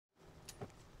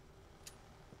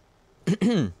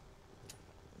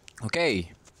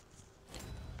Okay,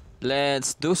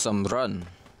 let's do some run.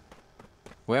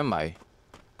 Where am I?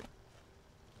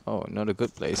 Oh, not a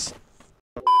good place.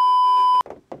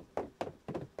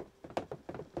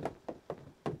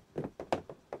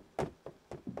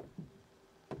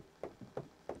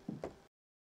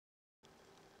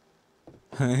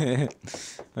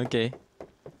 Okay,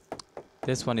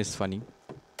 this one is funny.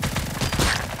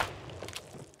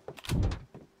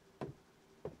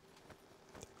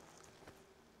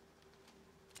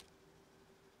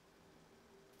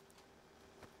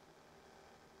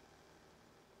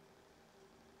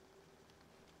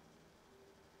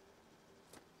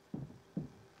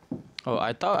 Oh,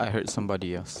 I thought I heard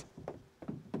somebody else.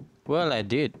 Well, I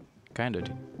did. Kinda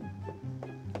did.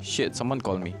 Shit, someone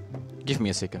called me. Give me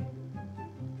a second.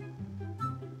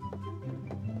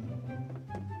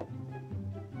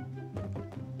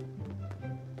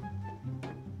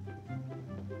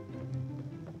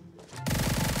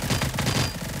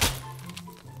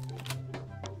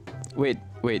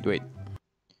 Wait.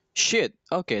 Shit,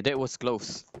 okay, that was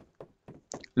close.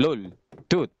 Lol,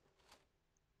 dude.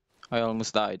 I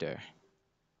almost died there.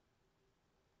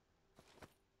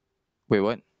 Wait,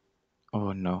 what?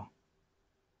 Oh no.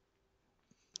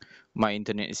 My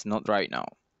internet is not right now.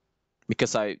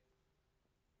 Because I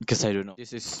don't know.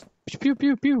 This is pew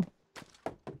pew pew.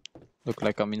 Look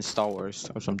like I'm in Star Wars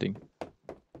or something.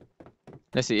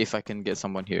 Let's see if I can get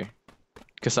someone here.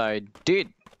 Because I did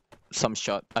some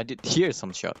shot. I did hear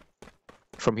some shot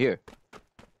from here.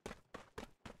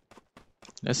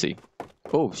 Let's see.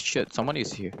 Oh shit, someone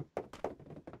is here.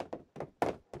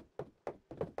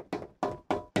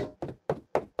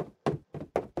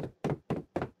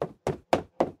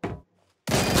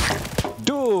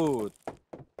 Dude!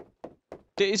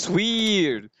 That is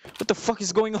weird. What the fuck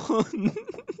is going on?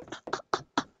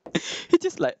 He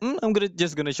just like, I'm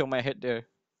just gonna show my head there.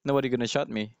 Nobody gonna shot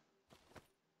me.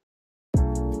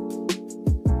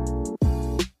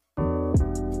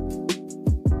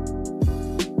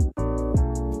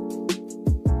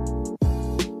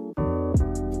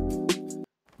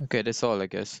 Okay, that's all I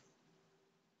guess.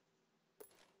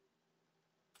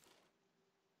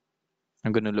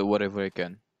 I'm gonna loot whatever I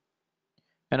can.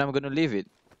 And I'm gonna leave it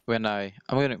when I'm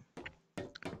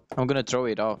gonna throw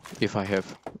it out if I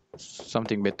have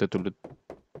something better to loot.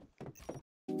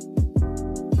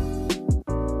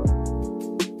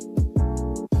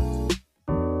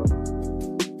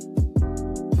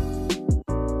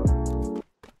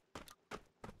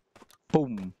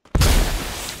 Boom.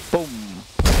 Boom.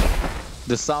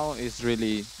 The sound is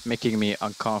really making me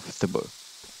uncomfortable.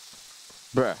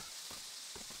 Bruh.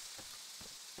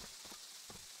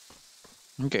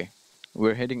 Okay,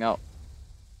 we're heading out.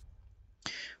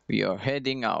 We are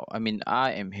heading out. I mean,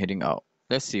 I am heading out.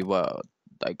 Let's see what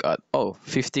I got. Oh,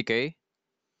 50k.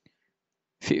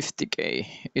 50k.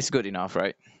 It's good enough,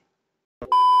 right?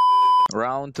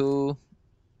 Round 2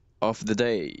 of the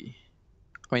day.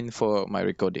 I mean, for my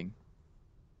recording.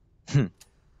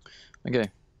 Okay,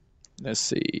 let's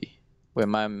see. Where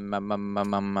my I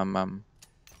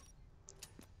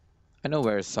know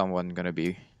where someone gonna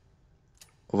be.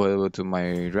 Over to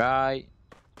my right,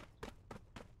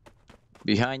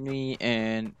 behind me,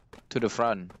 and to the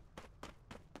front.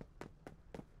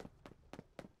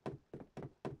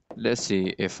 Let's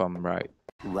see if I'm right.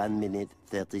 1 minute,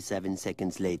 37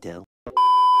 seconds later.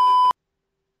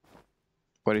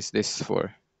 What is this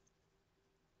for?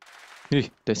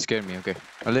 That scared me. Okay,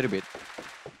 a little bit,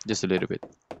 just a little bit.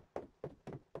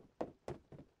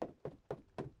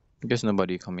 Guess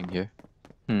nobody coming here.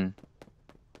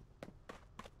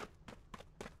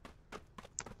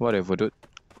 Whatever, dude.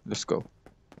 Let's go.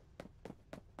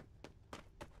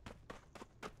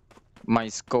 My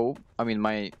scope, I mean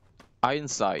my iron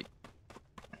sight,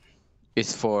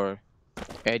 is for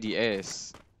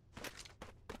ADS.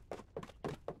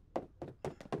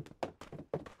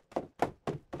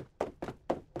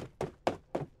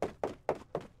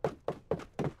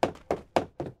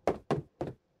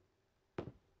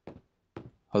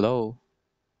 Hello?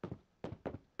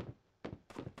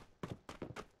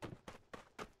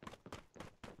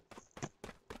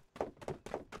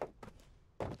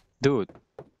 Dude,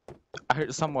 I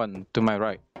heard someone to my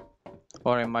right.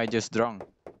 Or am I just drunk?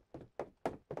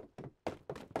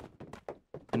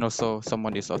 And also,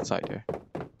 someone is outside there.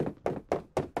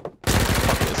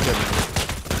 Fuck, it's killing me.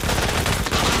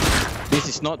 This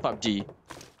is not PUBG.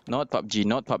 Not PUBG,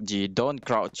 not PUBG. Don't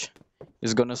crouch.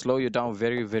 It's gonna slow you down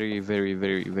very, very, very,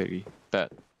 very, very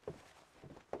bad.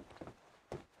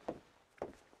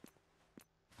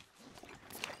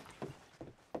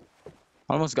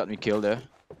 Almost got me killed there.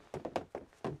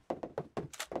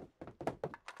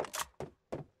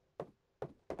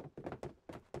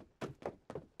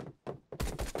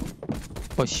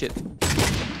 Oh shit.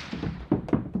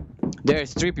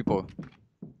 There's 3 people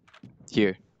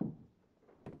here.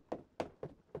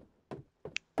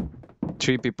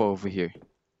 3 people over here.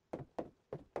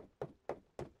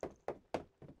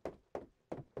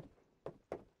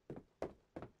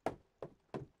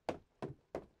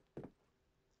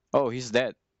 Oh, he's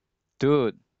dead.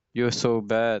 Dude, you're so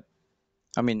bad.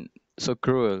 I mean, so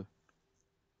cruel.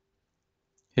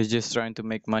 He's just trying to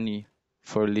make money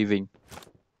for a living.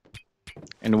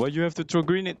 And why you have to throw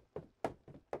grenade?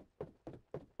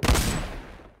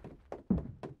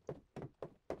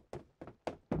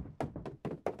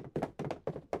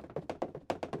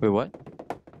 Wait, what?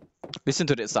 Listen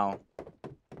to that sound.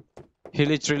 He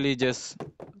literally just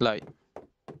like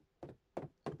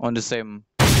on the same.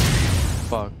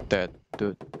 Fuck that,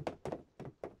 dude.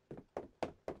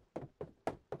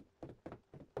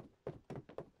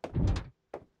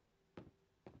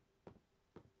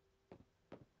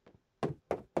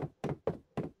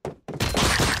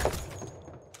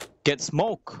 Get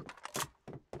smoke!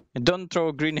 And don't throw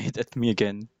a grenade at me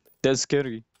again. That's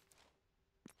scary.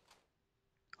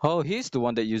 Oh, he's the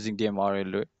one that using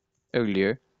DMR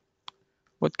earlier.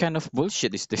 What kind of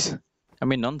bullshit is this? I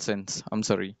mean nonsense. I'm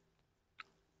sorry.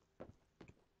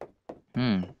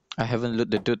 I haven't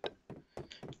looked the dude.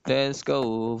 Let's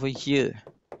go over here.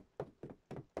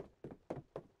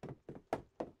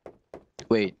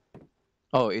 Wait.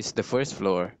 Oh, it's the first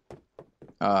floor.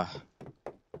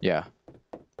 Yeah.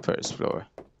 First floor.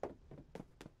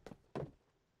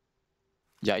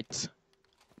 Yikes.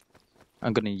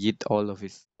 I'm gonna eat all of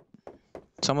it.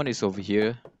 Someone is over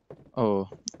here. Oh,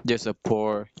 there's a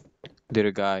poor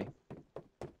little guy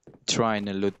trying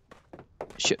to loot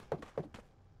shit.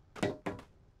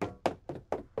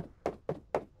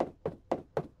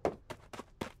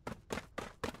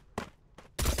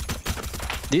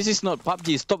 This is not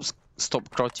PUBG. Stop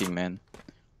crouching, man.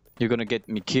 You're gonna get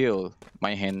me killed.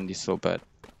 My hand is so bad.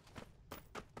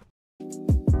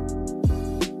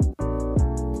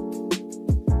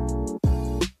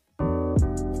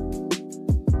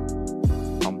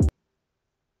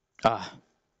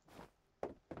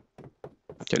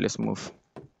 Okay, let's move.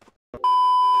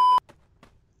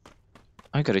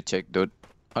 I gotta check, dude.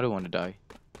 I don't wanna die.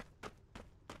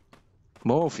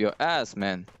 Move your ass,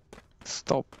 man.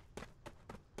 Stop.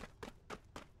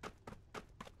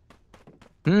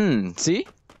 See?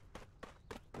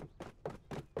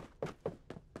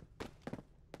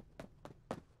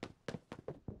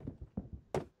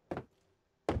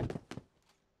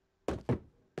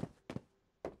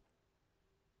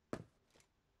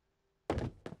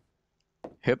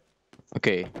 Yep.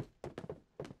 Okay.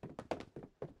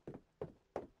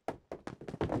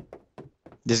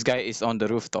 This guy is on the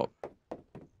rooftop.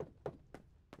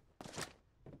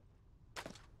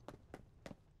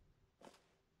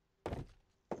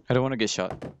 I don't want to get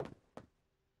shot.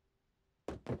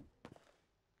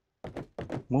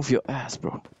 Move your ass,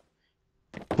 bro.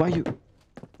 Why you?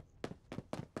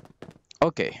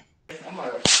 Okay.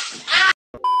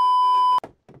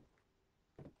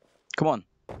 Come on.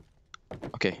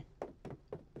 Okay.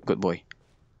 Good boy.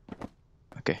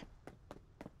 Okay.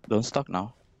 Don't stop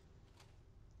now.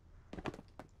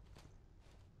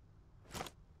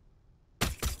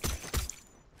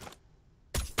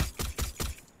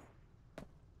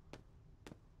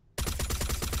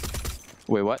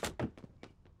 Wait, what?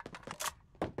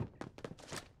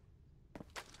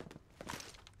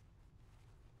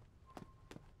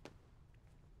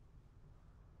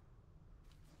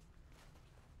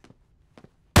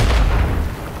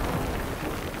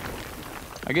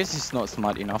 I guess he's not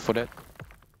smart enough for that.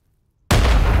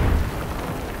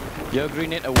 Your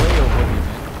grenade away over me,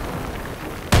 man.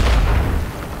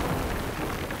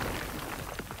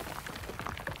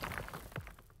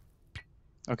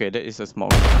 Okay, that is a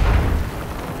smoke.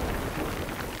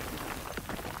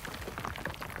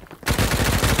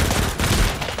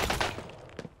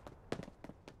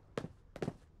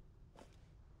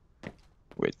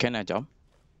 Wait, can I jump?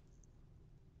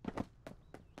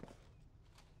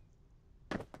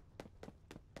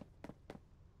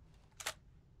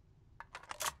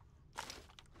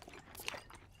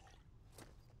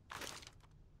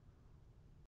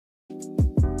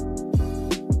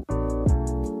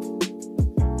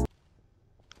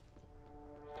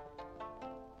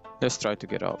 Let's try to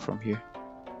get out from here.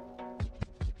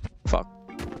 Fuck.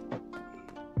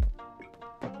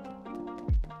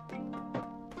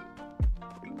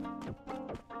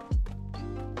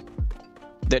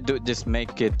 That dude just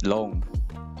make it long,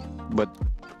 but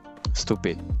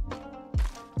stupid.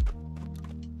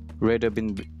 I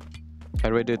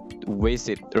rather waste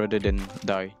it rather than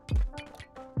die.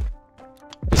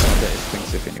 It's not that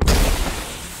expensive anyway.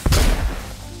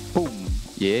 Boom.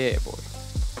 Yeah, boy.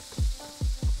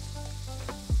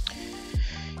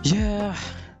 Yeah.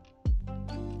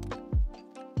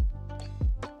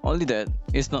 Only that.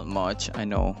 It's not much, I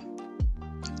know.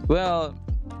 Well,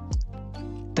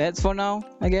 that's for now,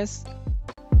 I guess.